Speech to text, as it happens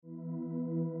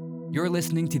You're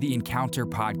listening to the Encounter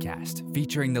Podcast,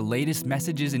 featuring the latest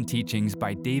messages and teachings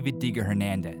by David Diga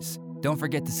Hernandez. Don't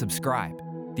forget to subscribe.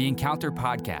 The Encounter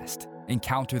Podcast.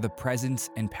 Encounter the presence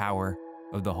and power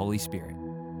of the Holy Spirit.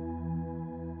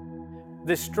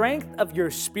 The strength of your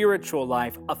spiritual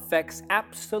life affects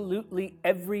absolutely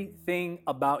everything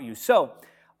about you. So,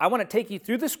 I want to take you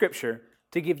through the scripture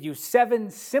to give you 7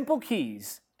 simple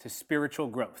keys to spiritual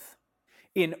growth.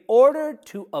 In order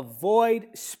to avoid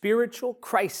spiritual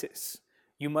crisis,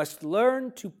 you must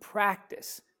learn to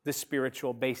practice the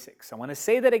spiritual basics. I want to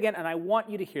say that again, and I want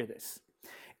you to hear this.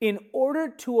 In order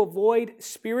to avoid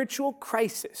spiritual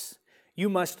crisis, you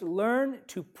must learn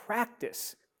to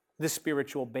practice the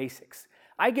spiritual basics.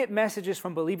 I get messages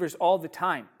from believers all the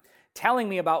time telling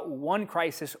me about one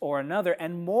crisis or another,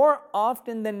 and more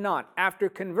often than not, after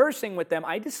conversing with them,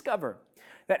 I discover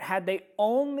that had they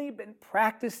only been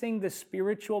practicing the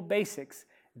spiritual basics,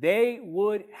 they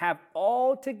would have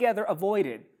altogether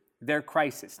avoided their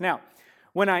crisis. Now,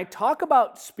 when I talk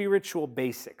about spiritual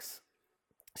basics,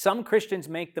 some Christians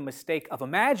make the mistake of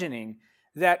imagining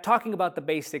that talking about the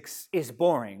basics is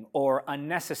boring or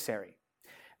unnecessary.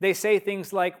 They say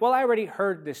things like, well, I already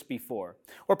heard this before.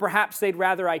 Or perhaps they'd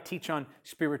rather I teach on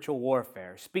spiritual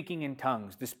warfare, speaking in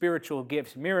tongues, the spiritual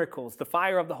gifts, miracles, the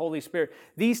fire of the Holy Spirit,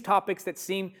 these topics that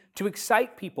seem to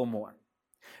excite people more.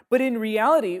 But in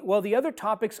reality, while the other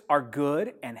topics are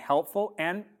good and helpful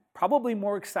and probably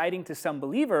more exciting to some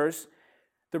believers,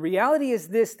 the reality is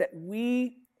this, that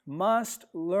we must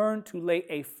learn to lay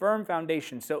a firm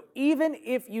foundation. So even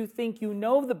if you think you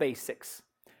know the basics,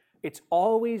 it's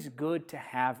always good to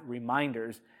have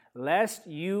reminders lest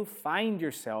you find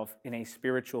yourself in a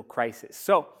spiritual crisis.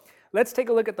 So let's take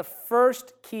a look at the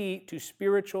first key to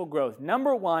spiritual growth.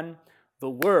 Number 1,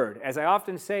 the Word. As I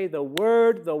often say, the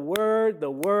Word, the Word, the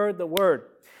Word, the Word.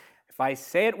 If I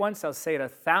say it once, I'll say it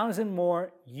 1,000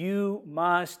 more. You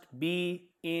must be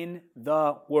in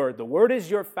the Word. The Word is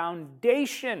your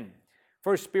foundation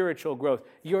for spiritual growth,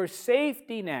 your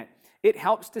safety net. It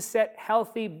helps to set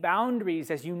healthy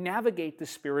boundaries as you navigate the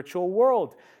spiritual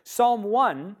world. Psalm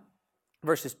 1,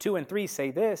 verses 2 and 3 say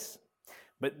this,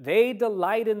 "But they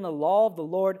delight in the law of the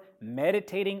Lord,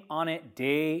 meditating on it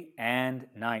day and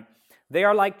night. They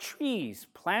are like trees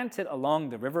planted along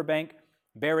the riverbank,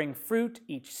 bearing fruit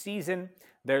each season.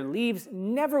 Their leaves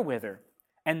never wither,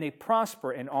 and they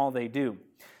prosper in all they do."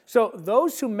 So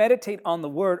those who meditate on the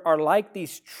Word are like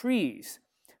these trees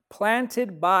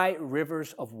planted by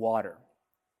rivers of water.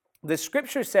 The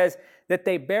scripture says that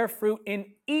they bear fruit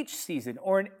in each season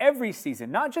or in every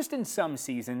season, not just in some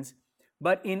seasons,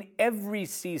 but in every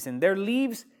season. Their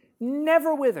leaves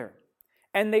never wither,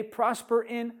 and they prosper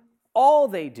in all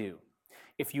they do.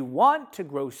 If you want to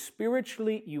grow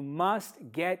spiritually, you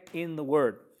must get in the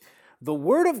Word. The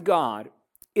Word of God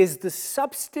is the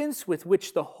substance with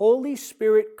which the Holy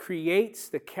Spirit creates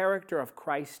the character of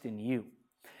Christ in you.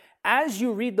 As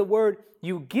you read the Word,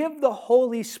 you give the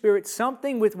Holy Spirit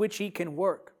something with which He can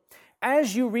work.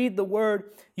 As you read the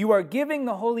Word, you are giving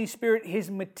the Holy Spirit His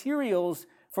materials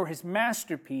for His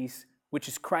masterpiece, which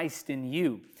is Christ in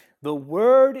you. The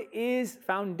Word is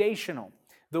foundational.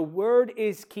 The Word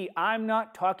is key. I'm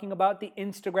not talking about the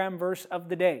Instagram verse of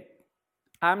the day.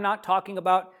 I'm not talking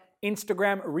about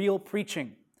Instagram reel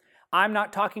preaching. I'm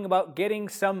not talking about getting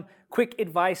some quick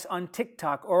advice on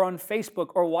TikTok or on Facebook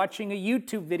or watching a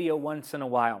YouTube video once in a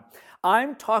while.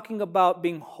 I'm talking about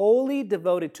being wholly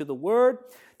devoted to the Word,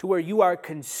 to where you are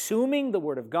consuming the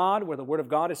Word of God, where the Word of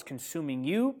God is consuming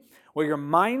you, where your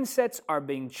mindsets are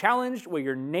being challenged, where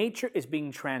your nature is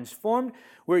being transformed,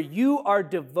 where you are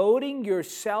devoting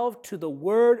yourself to the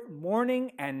Word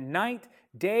morning and night,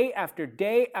 day after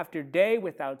day after day,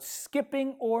 without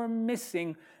skipping or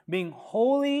missing, being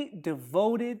wholly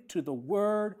devoted to the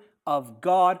Word of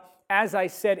God. As I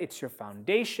said, it's your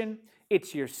foundation,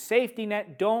 it's your safety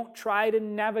net. Don't try to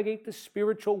navigate the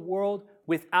spiritual world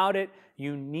without it.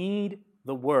 You need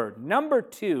the Word. Number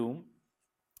 2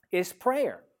 is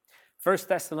prayer. 1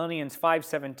 Thessalonians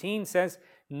 5:17 says,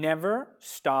 "Never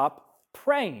stop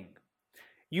praying."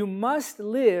 You must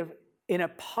live in a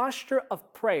posture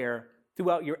of prayer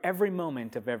throughout your every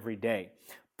moment of every day.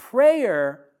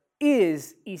 Prayer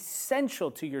is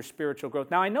essential to your spiritual growth.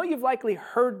 Now, I know you've likely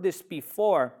heard this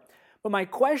before, but my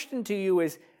question to you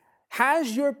is,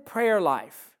 has your prayer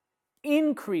life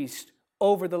increased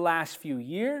over the last few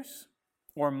years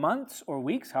or months or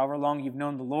weeks, however long you've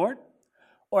known the Lord,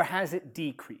 or has it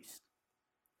decreased?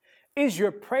 Is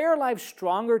your prayer life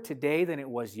stronger today than it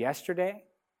was yesterday,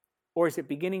 or is it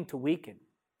beginning to weaken?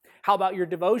 How about your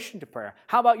devotion to prayer?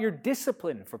 How about your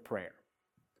discipline for prayer?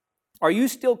 Are you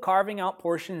still carving out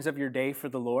portions of your day for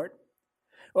the Lord?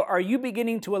 Or are you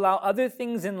beginning to allow other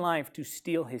things in life to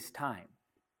steal his time?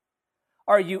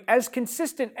 Are you as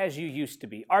consistent as you used to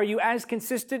be? Are you as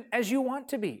consistent as you want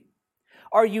to be?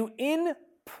 Are you in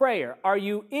prayer? Are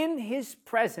you in his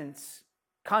presence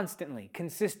constantly,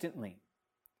 consistently?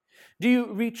 Do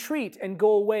you retreat and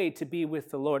go away to be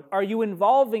with the Lord? Are you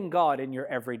involving God in your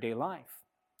everyday life?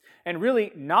 And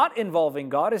really, not involving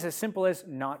God is as simple as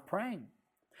not praying.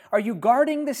 Are you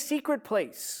guarding the secret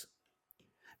place?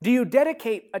 Do you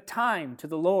dedicate a time to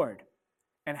the Lord?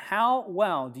 And how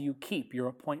well do you keep your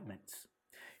appointments?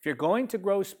 If you're going to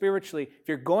grow spiritually, if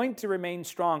you're going to remain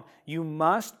strong, you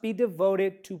must be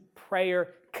devoted to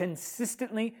prayer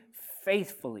consistently,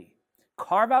 faithfully.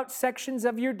 Carve out sections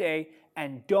of your day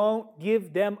and don't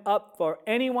give them up for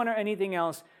anyone or anything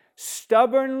else.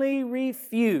 Stubbornly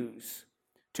refuse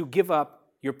to give up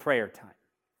your prayer time.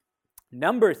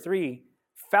 Number 3,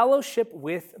 fellowship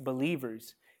with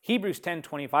believers. Hebrews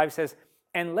 10:25 says,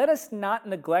 "And let us not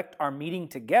neglect our meeting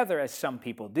together as some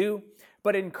people do,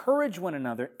 but encourage one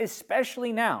another,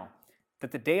 especially now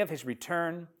that the day of his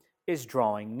return is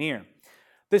drawing near."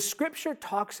 The scripture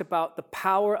talks about the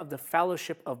power of the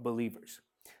fellowship of believers.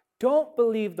 Don't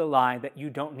believe the lie that you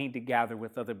don't need to gather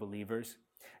with other believers.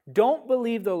 Don't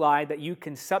believe the lie that you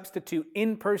can substitute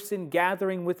in-person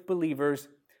gathering with believers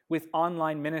with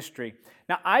online ministry.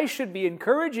 Now, I should be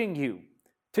encouraging you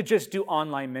to just do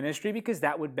online ministry because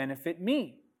that would benefit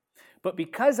me. But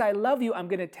because I love you, I'm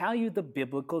going to tell you the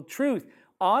biblical truth.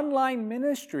 Online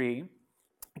ministry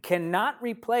cannot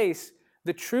replace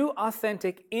the true,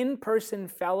 authentic, in-person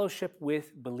fellowship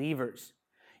with believers.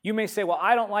 You may say, well,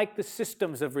 I don't like the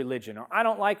systems of religion, or I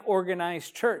don't like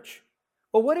organized church.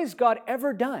 Well, what has God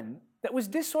ever done that was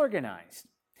disorganized?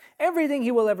 Everything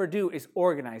he will ever do is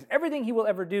organized. Everything he will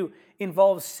ever do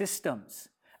involves systems.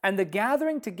 And the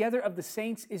gathering together of the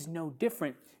saints is no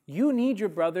different. You need your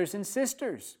brothers and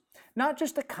sisters. Not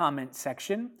just a comment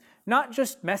section, not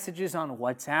just messages on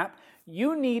WhatsApp.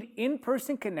 You need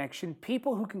in-person connection,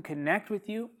 people who can connect with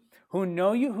you, who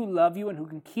know you, who love you, and who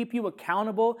can keep you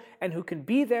accountable, and who can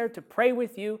be there to pray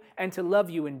with you and to love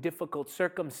you in difficult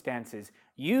circumstances.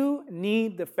 You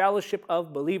need the fellowship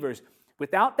of believers.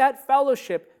 Without that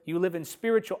fellowship, you live in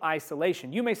spiritual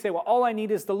isolation. You may say, well, all I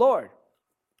need is the Lord.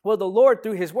 Well, the Lord,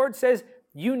 through his word, says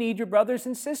you need your brothers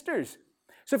and sisters.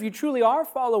 So if you truly are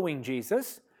following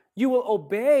Jesus, you will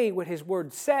obey what his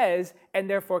word says and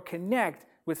therefore connect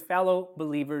with fellow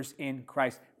believers in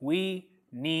Christ. We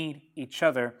need each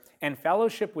other, and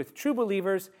fellowship with true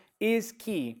believers is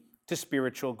key to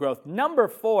spiritual growth. Number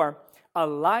 4, a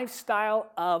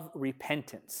lifestyle of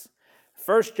repentance.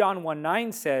 1 John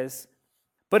 1:9 says,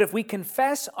 "But if we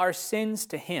confess our sins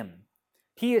to him,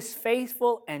 he is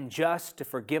faithful and just to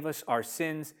forgive us our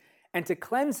sins and to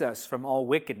cleanse us from all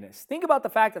wickedness." Think about the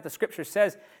fact that the scripture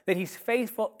says that he's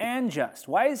faithful and just.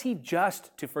 Why is he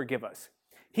just to forgive us?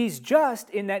 He's just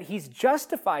in that he's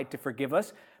justified to forgive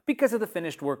us because of the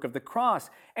finished work of the cross.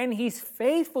 And he's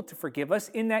faithful to forgive us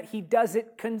in that he does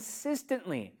it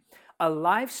consistently. A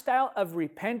lifestyle of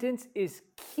repentance is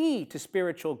key to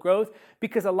spiritual growth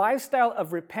because a lifestyle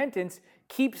of repentance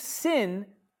keeps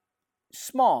sin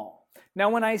small. Now,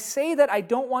 when I say that, I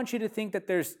don't want you to think that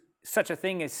there's such a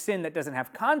thing as sin that doesn't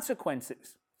have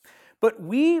consequences. But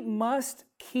we must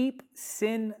keep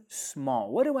sin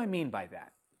small. What do I mean by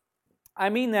that? I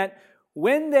mean that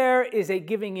when there is a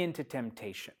giving in to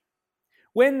temptation,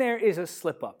 when there is a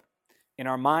slip-up in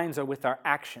our minds or with our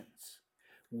actions,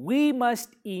 we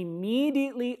must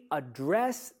immediately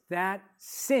address that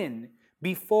sin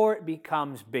before it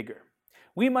becomes bigger.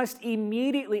 We must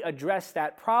immediately address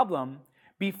that problem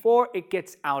before it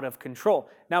gets out of control.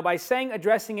 Now, by saying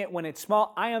addressing it when it's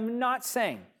small, I am not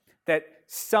saying that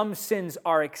some sins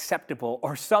are acceptable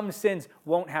or some sins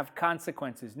won't have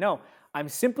consequences. No, I'm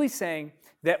simply saying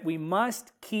that we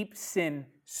must keep sin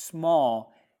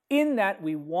small in that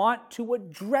we want to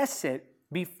address it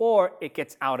before it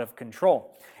gets out of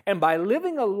control. And by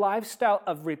living a lifestyle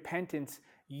of repentance,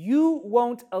 you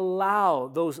won't allow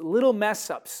those little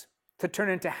mess-ups to turn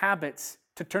into habits,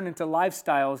 to turn into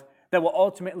lifestyles that will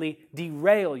ultimately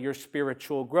derail your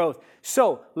spiritual growth.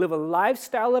 So, live a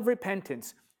lifestyle of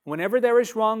repentance. Whenever there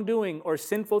is wrongdoing or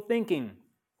sinful thinking,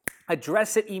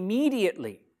 address it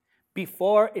immediately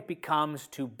before it becomes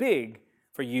too big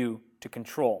for you to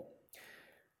control.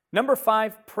 Number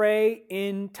 5, pray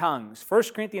in tongues.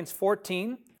 1 Corinthians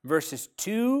 14, verses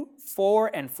 2,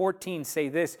 4, and 14 say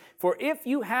this, "For if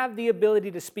you have the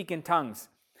ability to speak in tongues,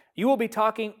 you will be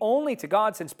talking only to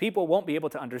God, since people won't be able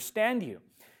to understand you.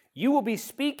 You will be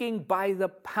speaking by the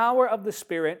power of the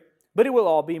Spirit, but it will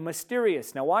all be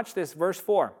mysterious." Now watch this, verse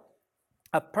 4.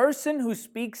 "A person who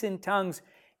speaks in tongues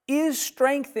is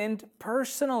strengthened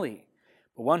personally.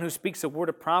 But one who speaks a word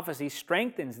of prophecy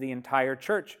strengthens the entire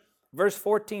church. Verse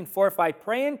 14, for if I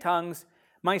pray in tongues,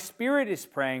 my spirit is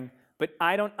praying, but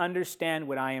I don't understand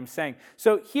what I am saying.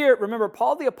 So here, remember,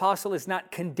 Paul the Apostle is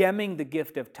not condemning the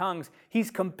gift of tongues.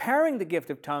 He's comparing the gift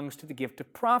of tongues to the gift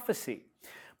of prophecy.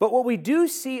 But what we do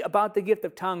see about the gift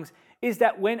of tongues is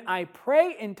that when I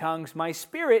pray in tongues, my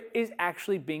spirit is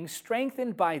actually being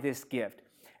strengthened by this gift.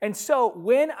 And so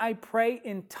when I pray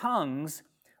in tongues,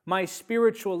 my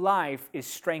spiritual life is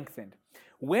strengthened.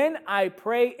 When I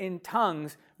pray in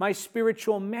tongues, my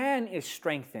spiritual man is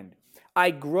strengthened.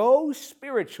 I grow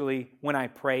spiritually when I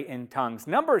pray in tongues.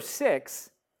 Number 6,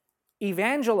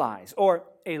 evangelize, or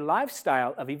a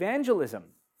lifestyle of evangelism.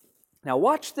 Now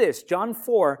watch this, John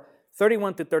 4,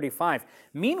 31 to 35.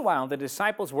 Meanwhile, the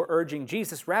disciples were urging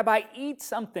Jesus, Rabbi, eat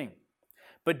something.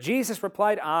 But Jesus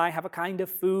replied, I have a kind of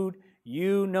food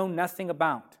you know nothing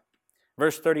about.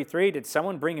 Verse 33, did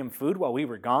someone bring him food while we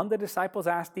were gone? The disciples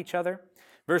asked each other.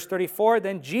 Verse 34,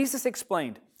 then Jesus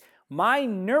explained, my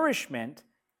nourishment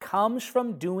comes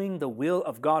from doing the will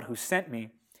of God who sent me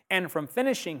and from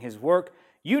finishing his work.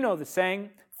 You know the saying,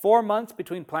 4 months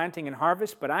between planting and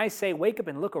harvest, but I say, wake up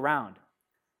and look around.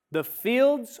 The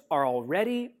fields are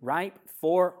already ripe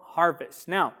for harvest.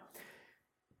 Now,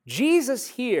 Jesus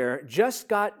here just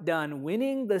got done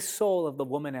winning the soul of the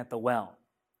woman at the well.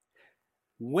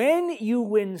 When you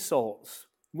win souls,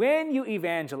 when you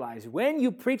evangelize, when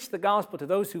you preach the gospel to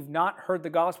those who've not heard the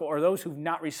gospel or those who've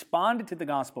not responded to the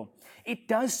gospel, it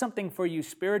does something for you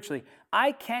spiritually.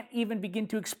 I can't even begin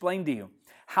to explain to you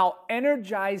how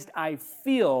energized I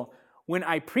feel when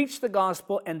I preach the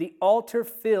gospel and the altar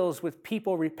fills with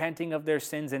people repenting of their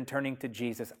sins and turning to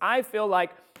Jesus. I feel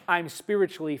like I'm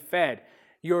spiritually fed.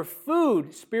 Your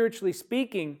food, spiritually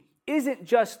speaking, isn't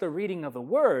just the reading of the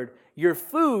word. Your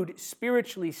food,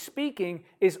 spiritually speaking,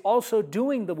 is also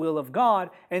doing the will of God,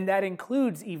 and that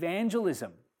includes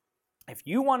evangelism. If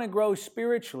you want to grow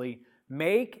spiritually,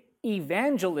 make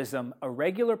evangelism a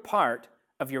regular part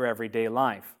of your everyday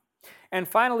life. And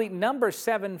finally, number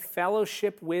 7,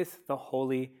 fellowship with the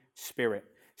Holy Spirit.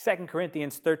 2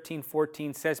 Corinthians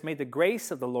 13:14 says, may the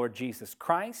grace of the Lord Jesus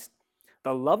Christ,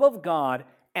 the love of God,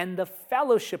 and the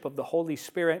fellowship of the Holy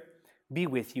Spirit be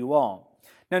with you all.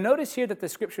 Now notice here that the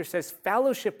scripture says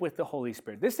fellowship with the Holy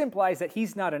Spirit. This implies that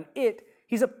he's not an it,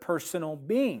 he's a personal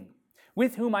being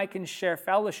with whom I can share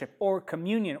fellowship or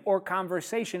communion or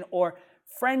conversation or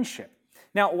friendship.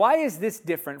 Now, why is this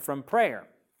different from prayer?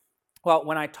 Well,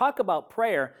 when I talk about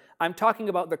prayer, I'm talking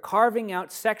about the carving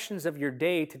out sections of your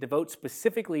day to devote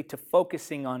specifically to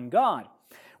focusing on God.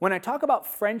 When I talk about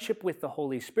friendship with the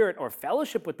Holy Spirit or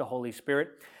fellowship with the Holy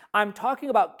Spirit, I'm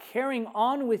talking about carrying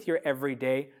on with your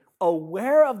everyday,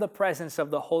 aware of the presence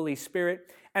of the Holy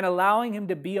Spirit and allowing him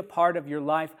to be a part of your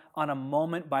life on a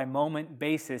moment-by-moment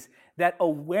basis. That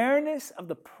awareness of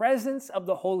the presence of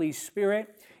the Holy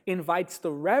Spirit invites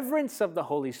the reverence of the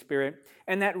Holy Spirit,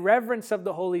 and that reverence of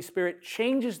the Holy Spirit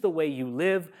changes the way you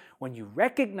live when you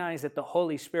recognize that the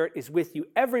Holy Spirit is with you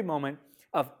every moment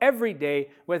of every day,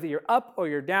 whether you're up or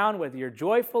you're down, whether you're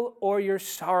joyful or you're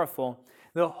sorrowful.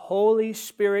 The Holy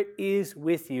Spirit is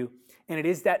with you, and it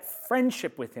is that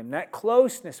friendship with him, that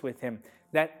closeness with him,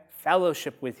 that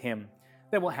fellowship with him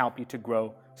that will help you to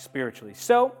grow spiritually.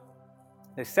 So,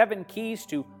 the 7 keys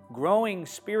to growing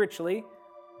spiritually: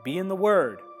 be in the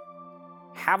Word,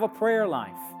 have a prayer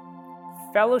life,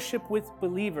 fellowship with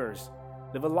believers,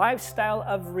 live a lifestyle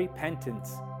of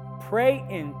repentance, pray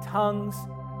in tongues,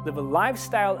 live a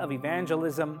lifestyle of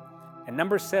evangelism, and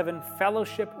number 7,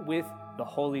 fellowship with the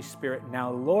Holy Spirit.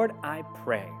 Now, Lord, I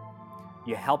pray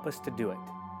you help us to do it.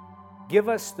 Give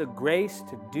us the grace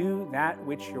to do that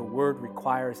which your word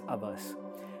requires of us.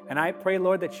 And I pray,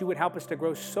 Lord, that you would help us to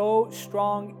grow so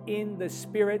strong in the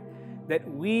Spirit that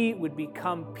we would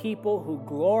become people who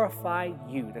glorify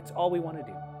you. That's all we want to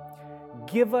do.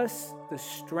 Give us the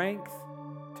strength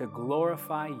to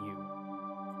glorify you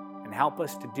and help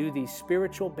us to do these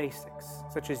spiritual basics,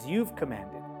 such as you've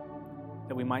commanded,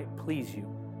 that we might please you,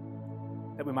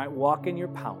 that we might walk in your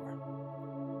power,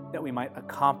 that we might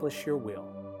accomplish your will.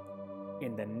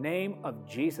 In the name of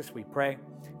Jesus we pray,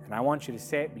 and I want you to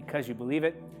say it because you believe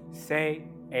it. Say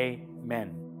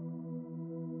amen.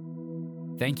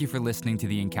 Thank you for listening to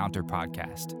the Encounter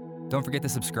Podcast. Don't forget to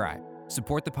subscribe.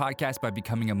 Support the podcast by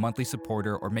becoming a monthly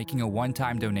supporter or making a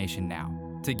one-time donation now.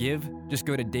 To give, just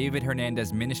go to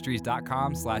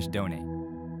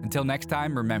davidhernandezministries.com/donate. Until next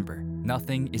time, remember,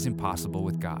 nothing is impossible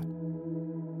with God.